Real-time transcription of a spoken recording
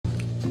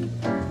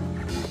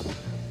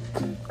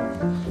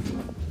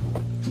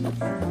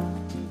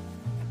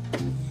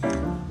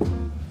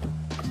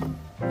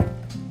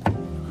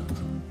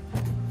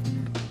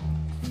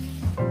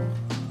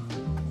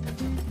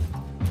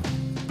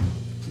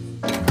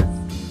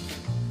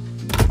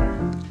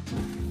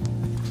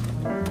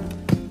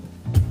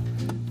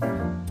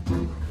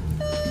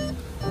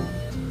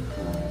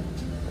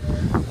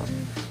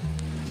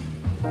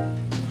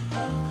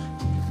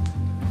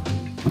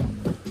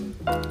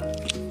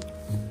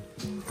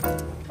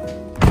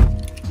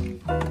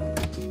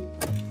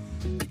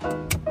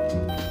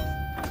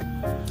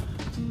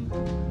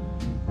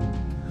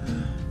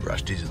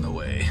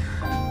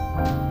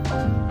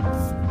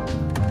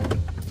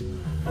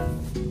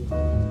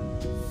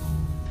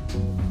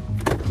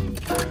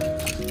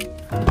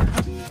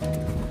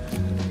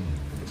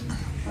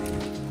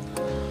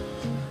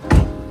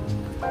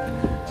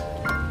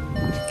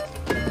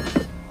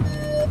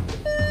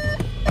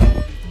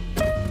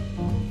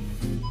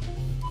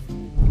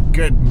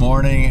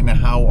morning, and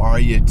how are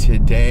you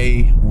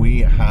today?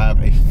 We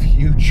have a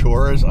few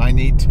chores I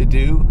need to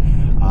do.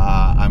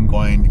 I'm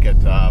going to get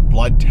a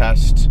blood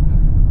test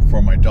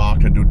for my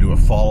doctor to do a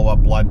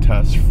follow-up blood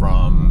test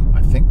from,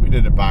 I think we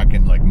did it back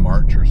in like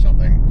March or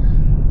something.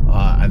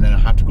 And then I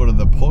have to go to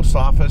the post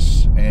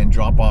office and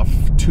drop off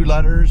 2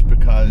 letters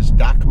because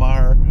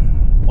Dagmar,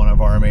 one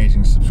of our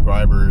amazing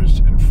subscribers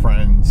and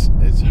friends,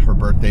 her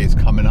birthday is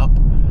coming up.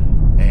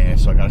 And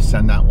so I got to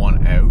send that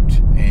one out.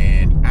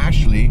 And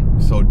Ashley,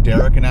 so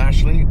Derek and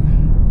Ashley,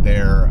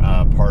 they're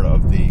part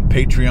of the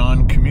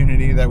Patreon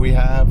community that we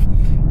have.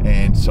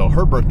 And so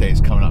her birthday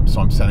is coming up,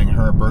 so I'm sending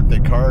her a birthday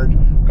card.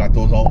 Got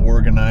those all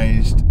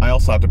organized. I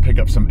also have to pick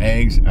up some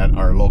eggs at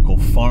our local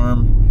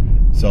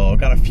farm. So I've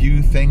got a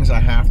few things I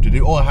have to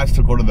do. Oh, I have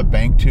to go to the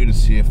bank too to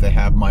see if they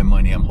have my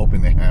money. I'm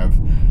hoping they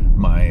have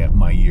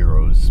my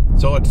euros.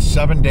 So it's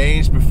 7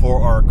 days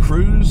before our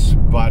cruise,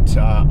 but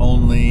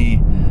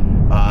only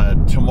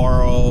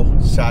tomorrow,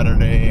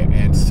 Saturday,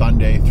 and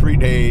Sunday, 3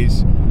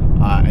 days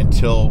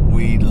until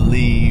we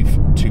leave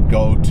to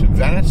go to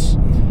Venice.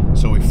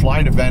 So we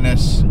fly to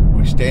Venice,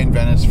 we stay in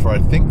Venice for I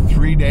think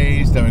 3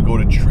 days, then we go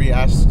to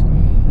Trieste,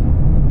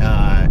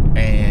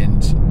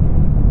 and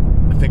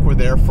I think we're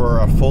there for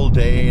a full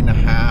day and a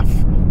half,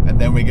 and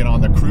then we get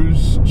on the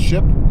cruise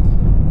ship,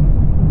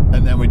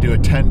 and then we do a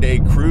 10-day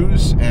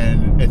cruise,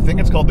 and I think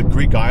it's called the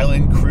Greek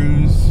Island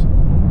Cruise,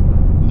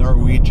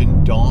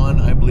 Norwegian Dawn,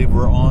 I believe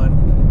we're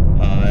on.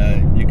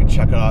 You can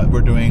check it out.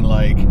 We're doing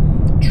like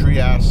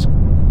Trieste.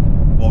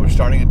 Well, we're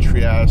starting in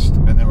Trieste,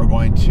 and then we're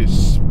going to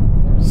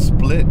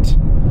Split,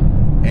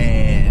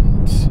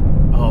 and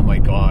oh my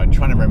god, I'm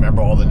trying to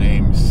remember all the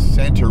names.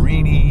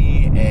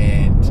 Santorini,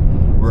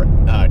 and we're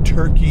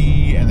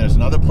Turkey, and there's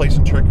another place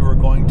in Turkey we're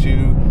going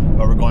to,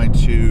 but we're going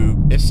to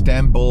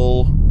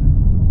Istanbul,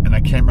 and I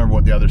can't remember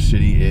what the other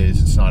city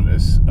is. It's not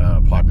as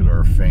popular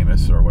or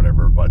famous or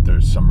whatever, but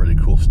there's some really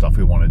cool stuff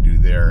we want to do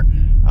there.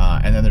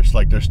 And then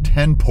there's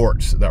 10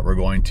 ports that we're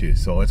going to,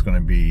 so it's going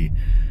to be,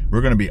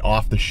 we're going to be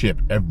off the ship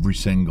every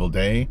single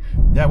day.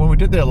 Yeah, when we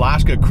did the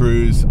Alaska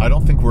cruise, I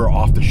don't think we were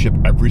off the ship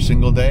every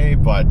single day,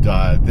 but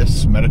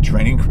this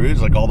Mediterranean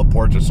cruise, like all the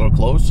ports are so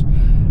close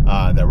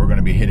that we're going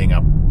to be hitting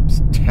up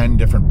 10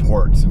 different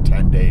ports in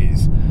 10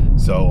 days.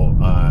 So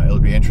it'll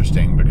be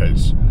interesting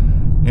because,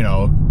 you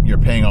know, you're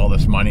paying all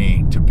this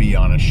money to be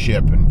on a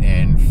ship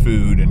and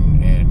food,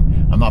 and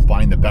I'm not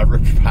buying the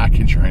beverage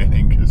package or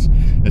anything because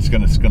it's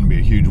gonna be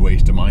a huge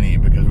waste of money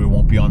because we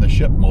won't be on the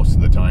ship most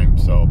of the time.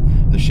 So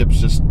the ship's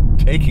just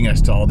taking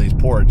us to all these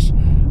ports,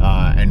 and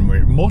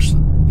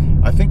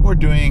I think we're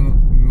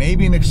doing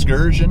maybe an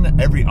excursion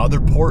every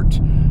other port.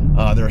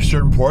 There are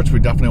certain ports we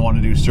definitely want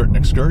to do certain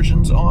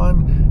excursions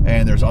on,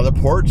 and there's other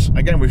ports.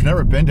 Again, we've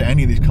never been to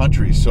any of these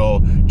countries,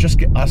 so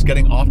just us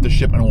getting off the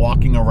ship and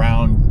walking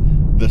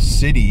around the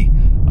city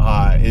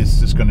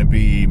is just going to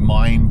be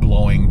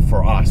mind-blowing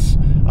for us.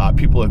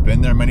 People have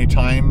been there many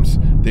times.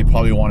 They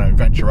probably want to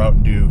venture out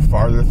and do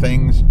farther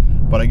things,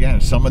 but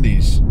again, some of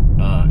these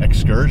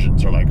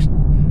excursions are like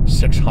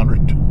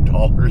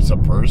 $600 a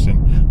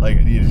person.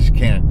 Like you just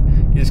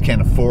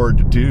can't afford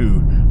to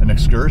do an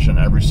excursion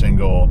every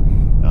single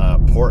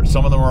port.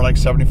 Some of them are like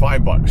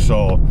 75 bucks.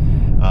 So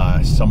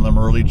some of them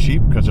are really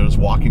cheap because there's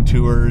walking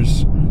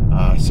tours.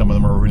 Some of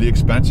them are really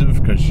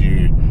expensive because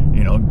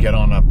you know, get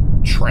on a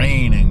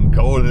train and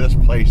go to this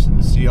place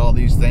and see all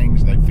these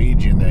things, and they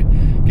feed you and they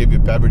give you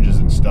beverages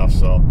and stuff.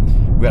 So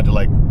we had to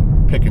like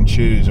pick and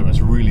choose. It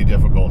was really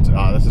difficult.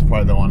 This is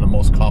probably one of the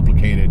most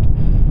complicated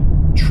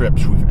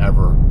trips we've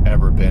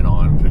ever been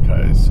on,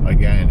 because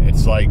again,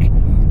 it's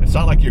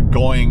not like you're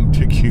going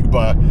to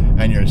Cuba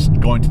and you're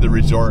going to the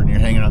resort and you're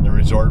hanging out in the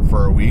resort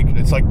for a week.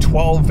 It's like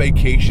 12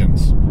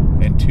 vacations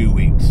in 2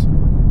 weeks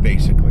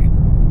basically,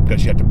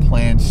 because you have to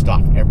plan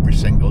stuff every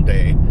single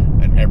day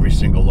and every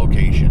single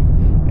location.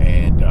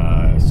 And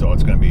so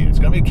it's gonna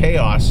be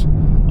chaos.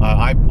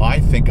 I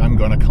think I'm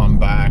gonna come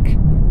back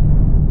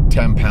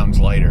 10 pounds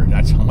lighter.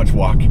 That's how much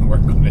walking we're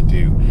gonna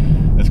do.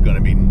 It's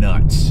gonna be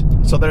nuts.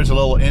 So there's a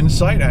little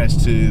insight as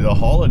to the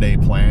holiday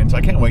plans.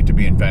 I can't wait to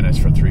be in Venice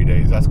for 3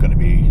 days. That's gonna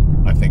be,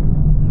 I think,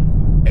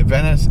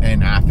 Venice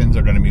and Athens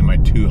are gonna be my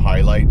 2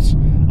 highlights.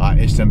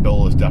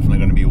 Istanbul is definitely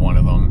gonna be one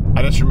of them.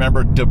 I just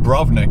remember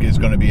Dubrovnik is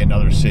gonna be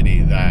another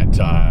city that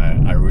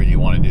I really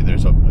wanna do.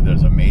 There's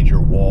a major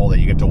wall that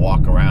you get to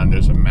walk around.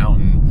 There's a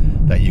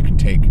mountain that you can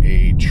take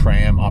a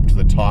tram up to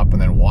the top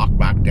and then walk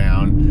back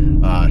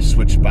down,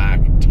 switchback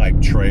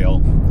type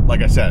trail.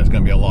 Like I said, it's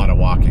gonna be a lot of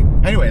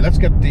walking. Anyway, let's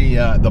get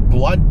the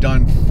blood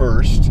done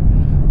first.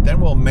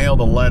 Then we'll mail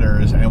the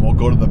letters and we'll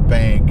go to the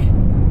bank.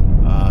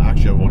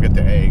 Actually, we'll get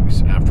the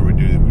eggs after we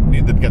do. We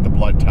need to get the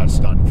blood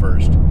test done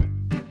first.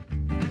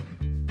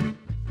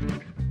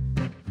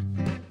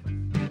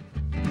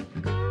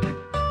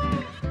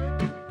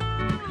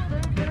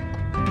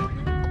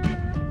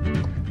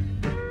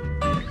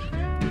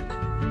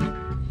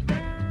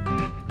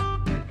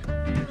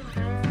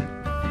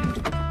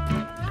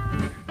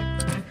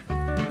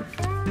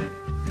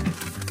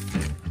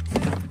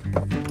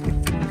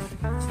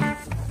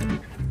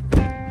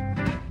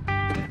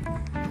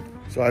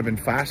 So I've been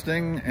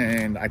fasting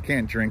and I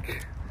can't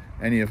drink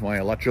any of my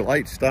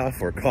electrolyte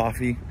stuff or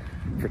coffee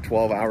for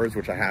 12 hours,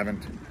 which I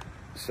haven't.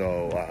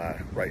 So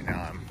right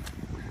now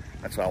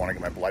that's why I want to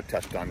get my blood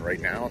test done right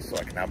now so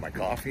I can have my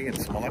coffee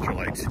and some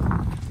electrolytes.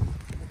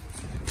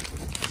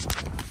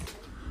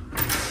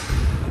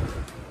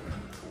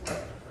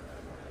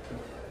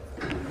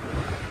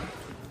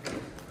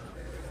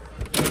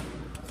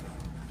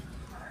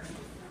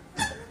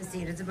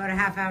 It's about a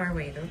half-hour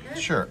wait, okay?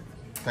 Sure.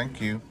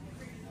 Thank you.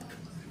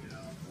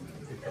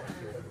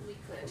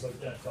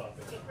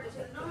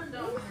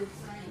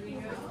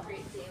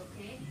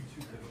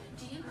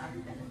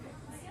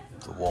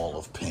 The wall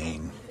of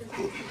pain.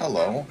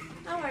 Hello.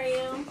 How are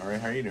you? All right,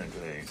 how are you doing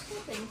today?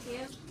 Good, thank you.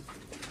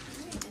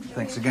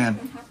 Thanks again.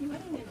 Happy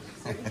wedding day.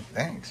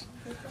 Thanks.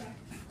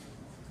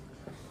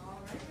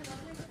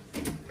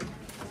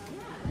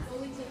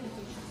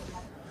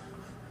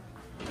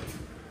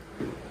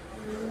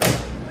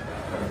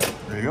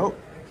 There you go.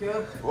 Thank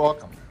you.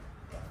 Welcome.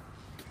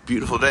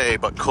 Beautiful day,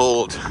 but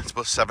cold. It's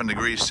about 7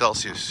 degrees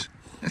Celsius.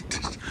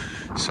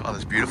 Saw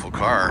this beautiful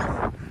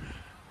car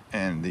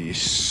and the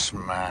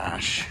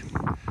smash.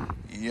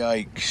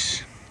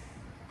 Yikes.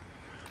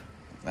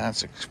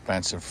 That's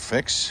expensive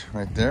fix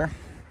right there.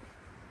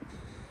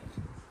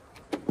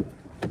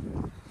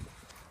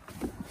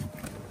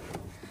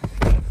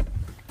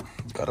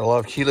 Gotta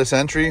love keyless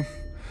entry,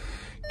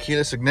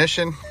 keyless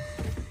ignition,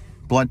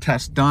 blood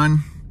test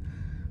done.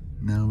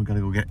 Now we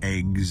gotta go get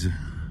eggs.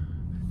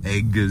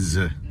 Eggs.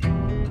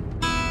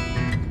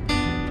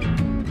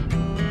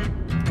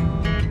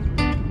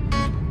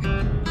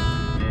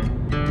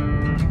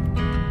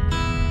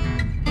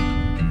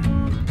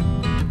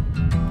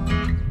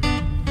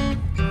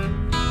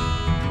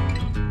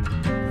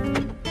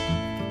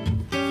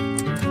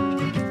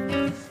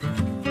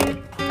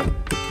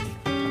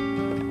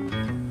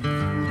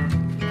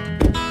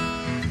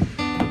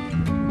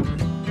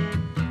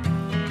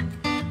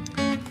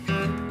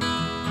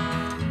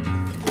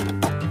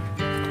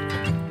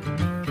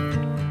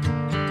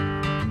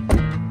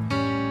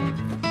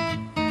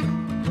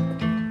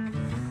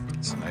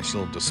 Nice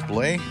little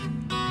display.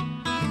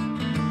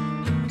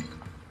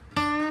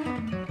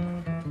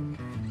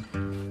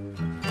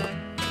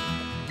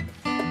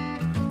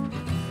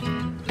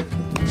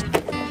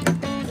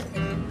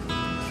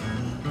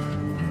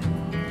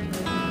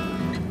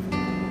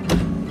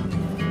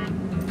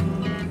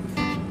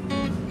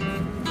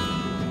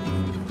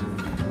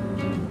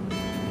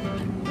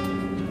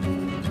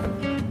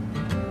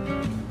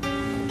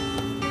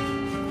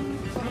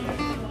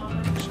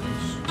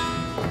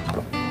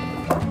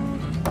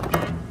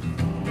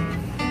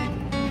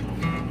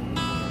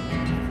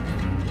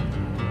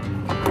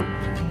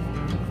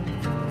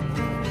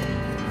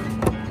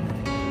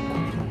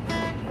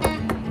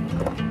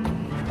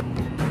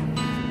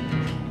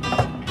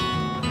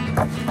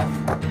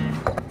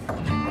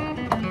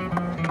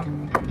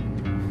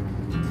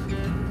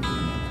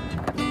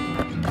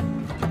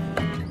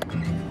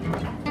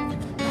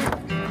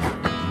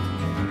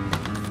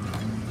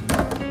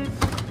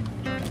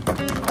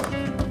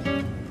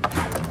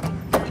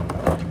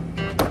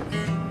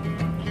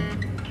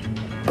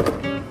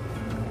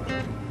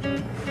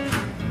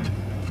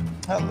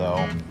 Hello.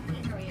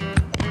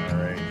 All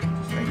right.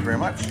 Thank you very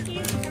much.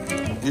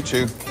 You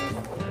too.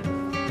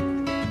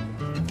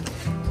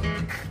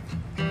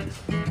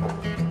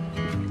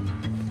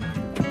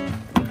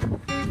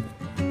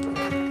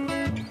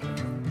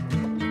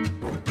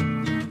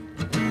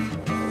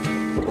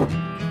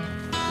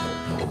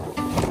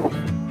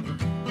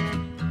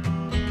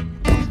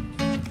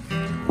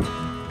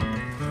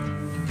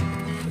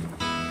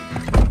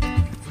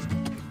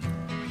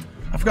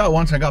 I forgot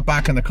once I got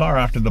back in the car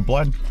after the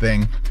blood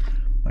thing,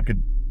 I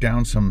could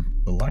down some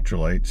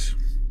electrolytes.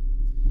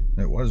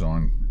 It was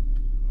on.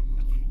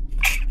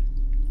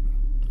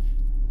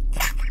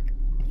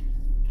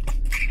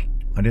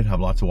 I did have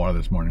lots of water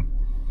this morning.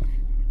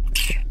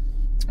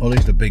 Or at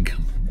least a big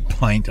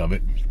pint of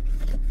it.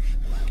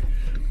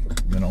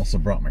 Then also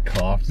brought my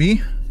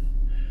coffee.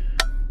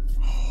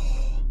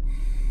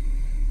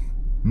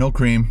 No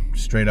cream,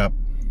 straight up.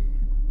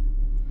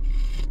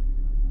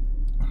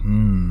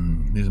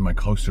 These are my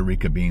Costa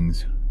Rica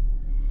beans.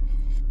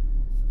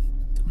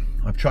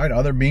 I've tried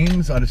other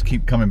beans. I just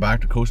keep coming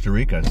back to Costa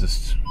Rica. It's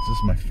just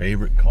my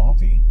favorite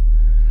coffee.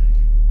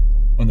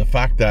 And the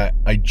fact that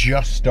I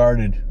just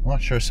started, I'm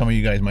not sure, some of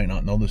you guys might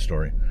not know the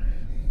story.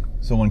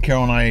 So when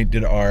Carol and I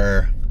did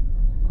our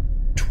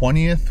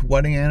 20th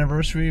wedding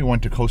anniversary, we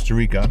went to Costa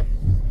Rica.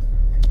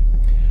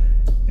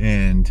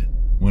 And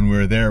when we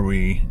were there,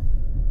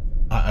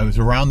 I was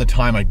around the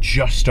time I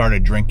just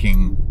started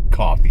drinking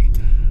coffee.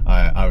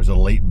 I was a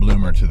late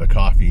bloomer to the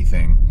coffee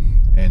thing.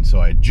 And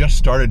so I just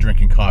started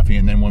drinking coffee,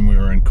 and then when we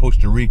were in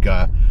Costa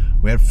Rica,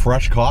 we had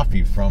fresh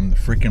coffee from the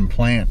freaking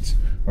plants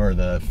or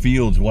the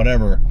fields,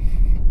 whatever,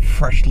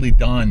 freshly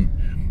done.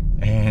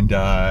 And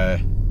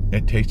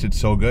it tasted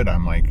so good.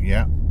 I'm like,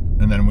 yeah.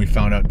 And then we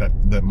found out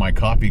that my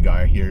coffee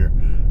guy here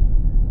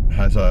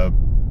has a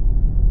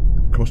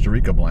Costa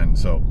Rica blend.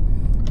 So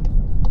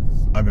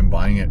I've been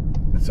buying it.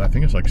 I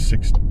think it's like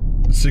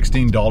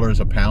 $16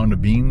 a pound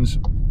of beans.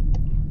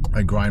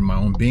 I grind my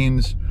own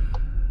beans,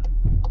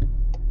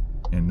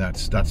 and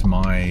that's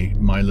my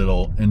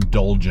little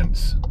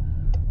indulgence.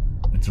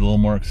 It's a little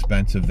more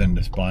expensive than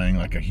just buying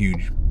like a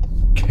huge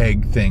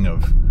keg thing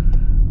of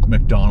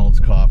McDonald's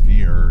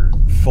coffee or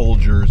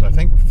Folgers. I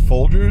think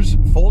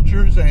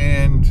Folgers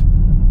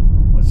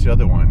and what's the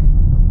other one?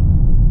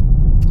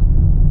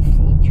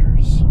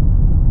 Folgers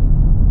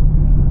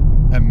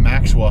and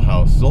Maxwell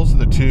House. Those are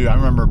the two. I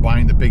remember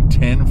buying the big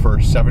tin for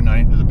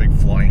 $7.99. There's a big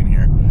fly in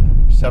here.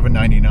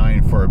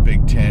 $7.99 for a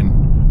big tin.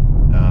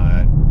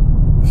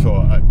 So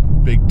a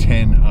big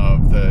tin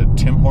of the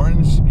Tim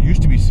Hortons. It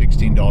used to be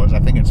 $16. I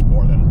think it's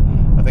more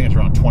than. I think it's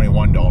around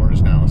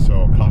 $21 now.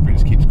 So coffee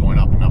just keeps going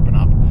up and up and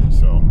up.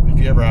 So if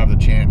you ever have the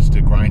chance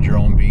to grind your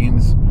own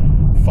beans,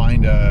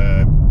 find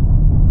a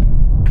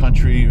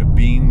country of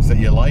beans that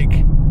you like,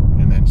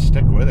 and then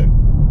stick with it.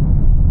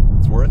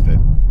 It's worth it.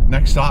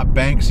 Next stop,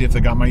 bank. See if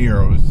they got my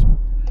euros.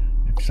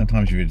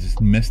 Sometimes you just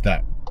miss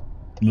that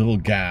little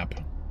gap.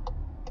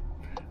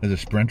 There's a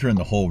Sprinter and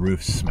the whole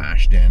roof's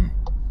smashed in.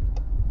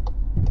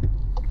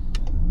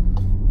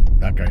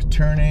 That guy's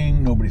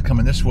turning. Nobody's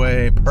coming this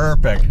way.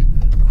 Perfect.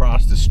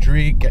 Across the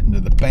street, getting to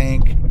the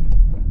bank.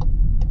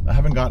 I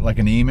haven't got like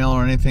an email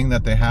or anything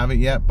that they have it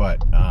yet,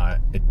 but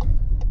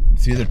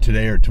it's either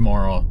today or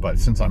tomorrow. But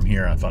since I'm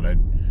here, I thought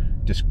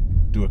I'd just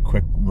do a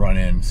quick run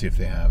in and see if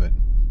they have it.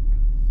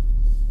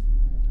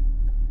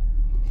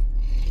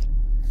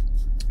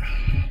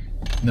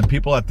 And the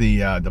people at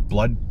the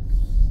blood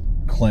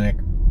clinic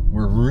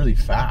were really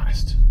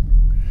fast,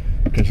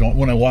 because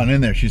when I went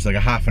in there, she's like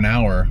a half an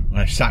hour, and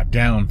I sat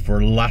down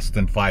for less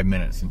than 5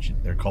 minutes, and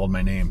they called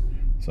my name,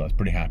 so I was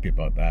pretty happy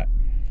about that.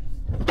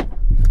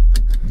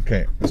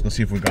 Okay, let's go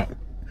see if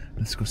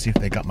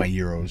they got my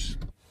euros.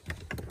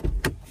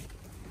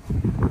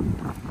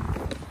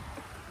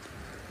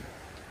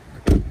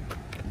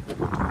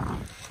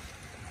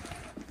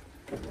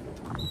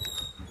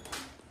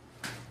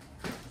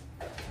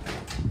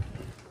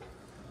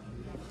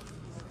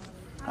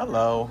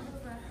 Hello.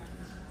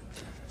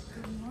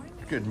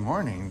 Good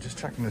morning. Just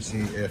checking to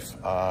see if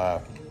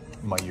my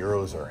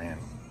euros are in.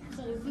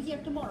 So we'll be here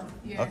tomorrow.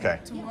 Yeah, Okay.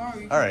 Tomorrow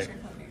you All can right. check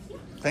on it.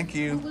 Thank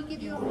you. We'll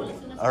give you a call as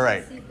soon as All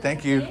right. we receive the-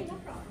 Thank you. Okay, no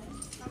problem.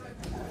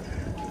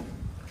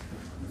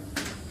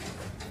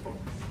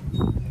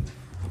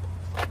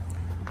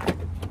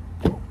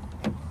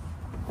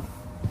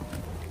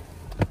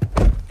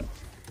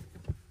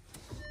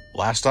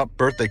 Last up,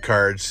 birthday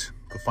cards.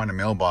 Go find a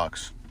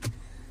mailbox.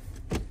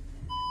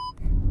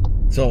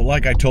 So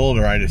like I told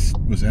her, I just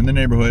was in the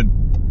neighborhood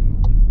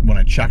when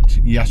I checked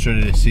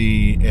yesterday to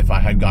see if I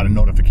had got a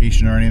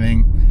notification or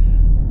anything,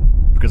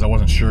 because I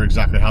wasn't sure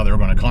exactly how they were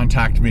going to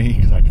contact me,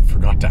 because I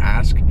forgot to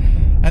ask,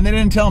 and they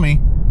didn't tell me.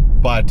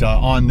 But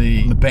on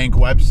the bank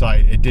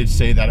website, it did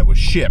say that it was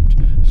shipped.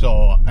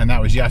 So, and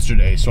that was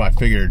yesterday. So I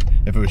figured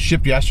if it was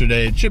shipped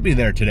yesterday, it should be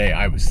there today.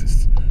 I was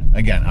just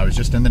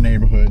in the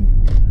neighborhood.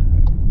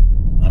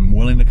 I'm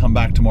willing to come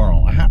back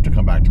tomorrow. I have to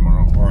come back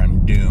tomorrow or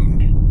I'm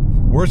doomed.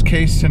 Worst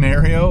case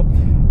scenario,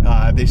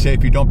 they say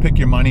if you don't pick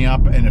your money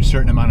up in a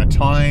certain amount of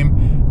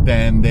time,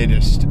 then they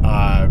just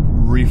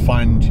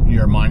refund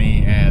your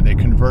money and they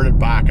convert it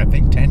back, I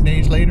think 10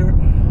 days later,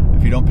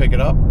 if you don't pick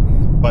it up.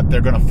 But they're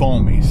gonna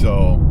phone me,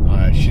 so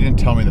she didn't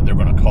tell me that they're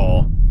gonna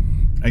call.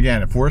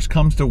 Again, if worst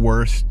comes to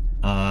worst,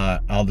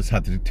 I'll just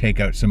have to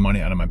take out some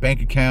money out of my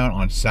bank account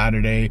on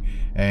Saturday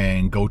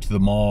and go to the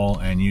mall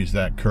and use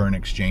that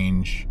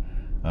currency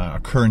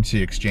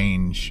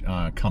exchange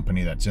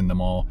company that's in the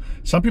mall.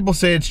 Some people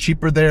say it's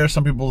cheaper there.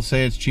 Some people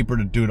say it's cheaper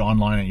to do it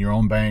online at your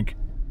own bank.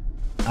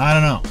 I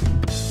don't know.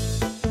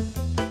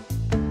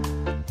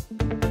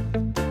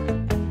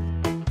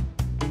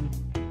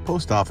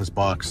 Post office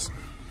box.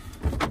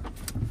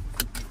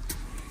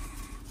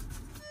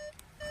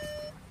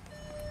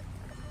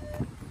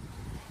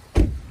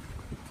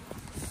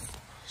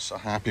 So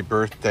happy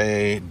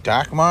birthday,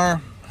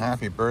 Dagmar.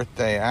 Happy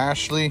birthday,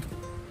 Ashley.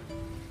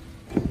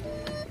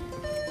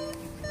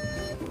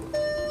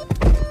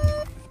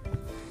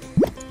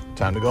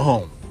 Time to go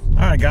home.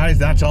 All right, guys,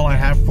 that's all I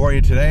have for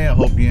you today. I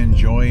hope you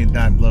enjoyed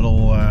that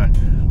little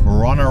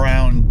run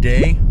around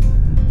day,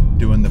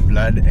 doing the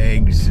blood,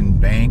 eggs, and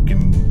bank,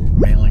 and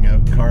mailing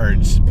out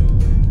cards.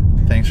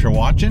 Thanks for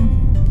watching,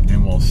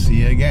 and we'll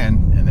see you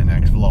again in the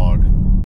next vlog.